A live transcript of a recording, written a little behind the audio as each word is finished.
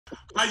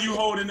How you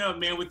holding up,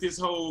 man, with this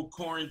whole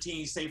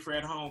quarantine, safer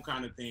at home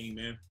kind of thing,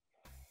 man?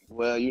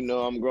 Well, you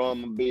know, I'm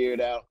growing my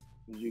beard out,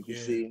 as you can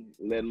Yeah. see,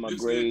 letting my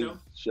Looks good, grays though.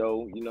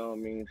 show, you know what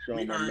I mean, showing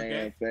We my earned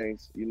man that.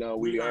 face. You know,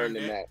 We we earned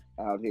earning that.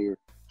 that out here.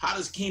 How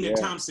does Kenan Yeah.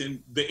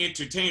 Thompson, the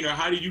entertainer,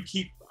 how do you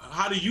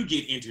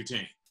get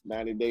entertained?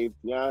 90 Day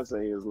Fiance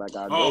is like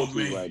our Oh, go-to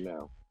man. right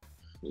now.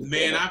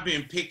 Man, I've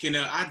been picking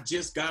up. I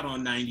just got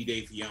on 90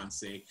 Day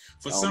Fiance.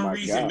 For Oh some my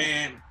reason, God.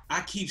 man,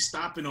 I keep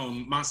stopping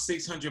on my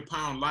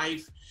 600-pound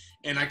life,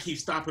 and I keep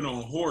stopping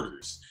on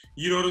Hoarders.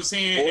 You know what I'm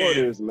saying?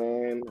 Hoarders,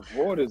 man.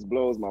 Hoarders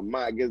blows my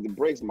mind. It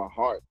breaks my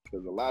heart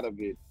because a lot of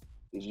it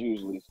is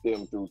usually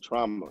stemmed through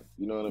trauma.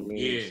 You know what I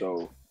mean? Yeah.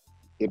 So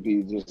it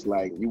be just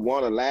like you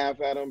want to laugh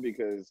at them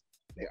because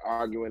they're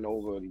arguing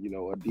over, you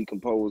know, a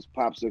decomposed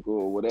popsicle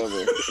or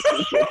whatever.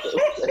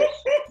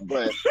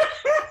 But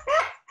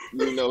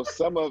you know,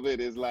 some of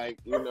it is like,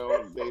 you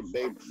know,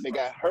 they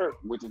got hurt,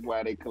 which is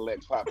why they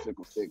collect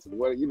popsicle sticks.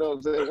 What, you know what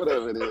I'm saying?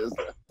 Whatever it is.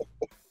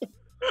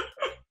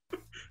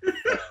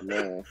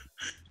 Man.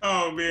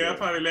 Oh man, Yeah. I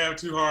probably laughed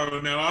too hard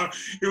on that.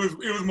 It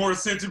was more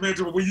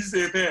sentimental when you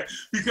said that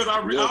because I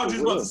was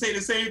just about to say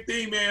the same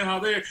thing, man. How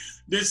they're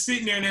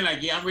sitting there and they're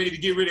like, yeah, I'm ready to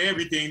get rid of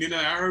everything. Then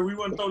I heard we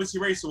want to throw this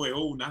eraser away.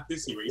 Oh, not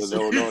this eraser.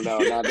 No,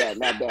 not that.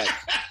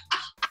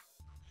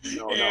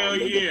 No,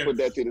 let's just put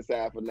that to the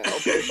side for now.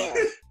 Okay, fine.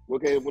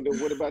 Okay,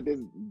 what about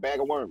this bag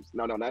of worms?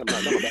 No, not a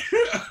bag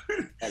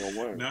of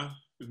worms. No.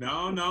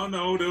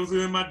 Those are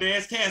in my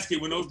dad's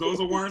casket. When those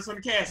are worms from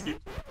the casket.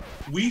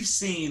 We've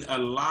seen a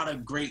lot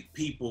of great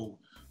people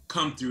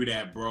come through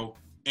that, bro.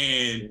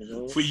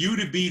 And for you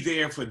to be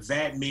there for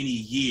that many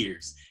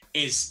years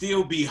and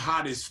still be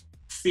hot as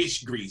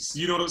fish grease,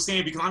 you know what I'm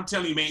saying? Because I'm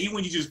telling you, man, even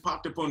when you just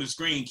popped up on the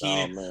screen,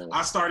 Kenan,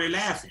 I started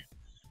laughing.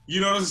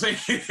 You know what I'm saying?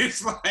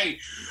 It's like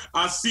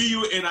I see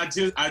you and I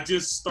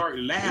just start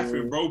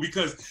laughing, bro,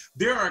 because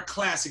there are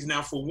classics.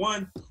 Now, for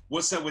one,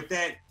 what's up with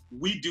that?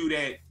 We do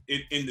that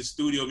in the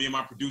studio, me and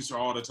my producer,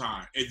 all the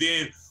time. And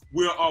then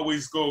we'll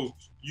always go,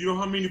 you know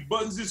how many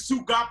buttons this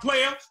suit got,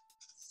 player?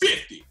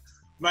 50.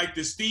 Like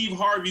the Steve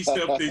Harvey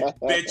stuff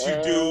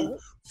that you do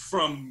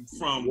from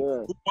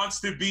Who Wants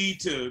to Be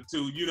to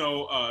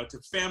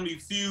Family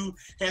Feud.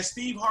 Has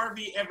Steve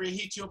Harvey ever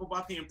hit you up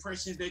about the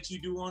impressions that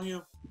you do on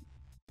him?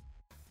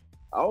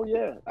 Oh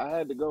yeah, I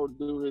had to go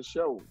do his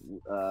show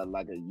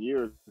like a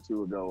year or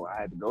two ago.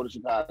 I had to go to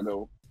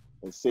Chicago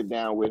and sit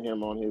down with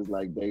him on his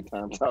like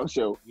daytime talk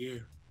show. Yeah.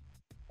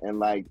 And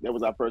like that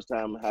was our first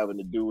time having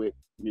to do it,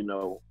 you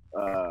know,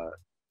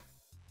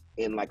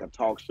 in like a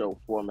talk show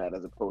format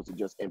as opposed to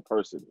just in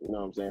person. You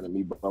know what I'm saying? And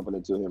me bumping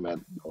into him at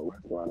a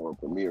restaurant or a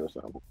premiere or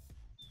something.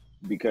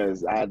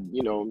 Because I had,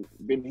 you know,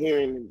 been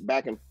hearing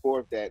back and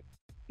forth that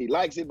he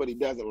likes it, but he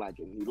doesn't like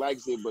it. He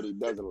likes it, but he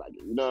doesn't like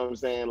it. You know what I'm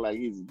saying? Like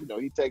he's, you know,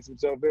 he takes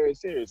himself very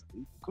seriously.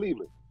 He's from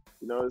Cleveland.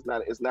 You know,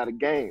 it's not a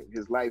game.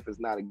 His life is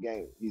not a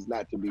game. He's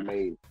not to be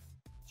made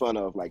fun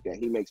of like that.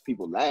 He makes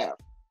people laugh,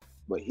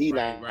 but he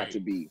not to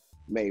be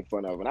made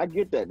fun of. And I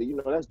get that. You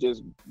know, that's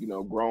just, you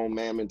know, grown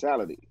man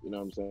mentality. You know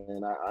what I'm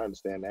saying? I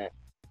understand that.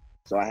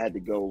 So I had to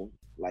go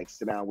like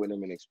sit down with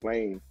him and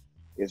explain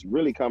it's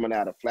really coming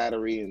out of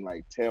flattery and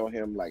like tell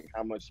him like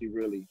how much he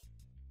really,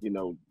 you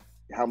know,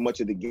 how much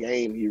of the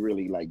game he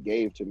really like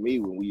gave to me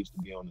when we used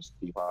to be on the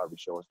Steve Harvey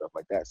show and stuff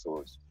like that. So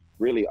it's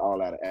really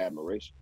all out of admiration.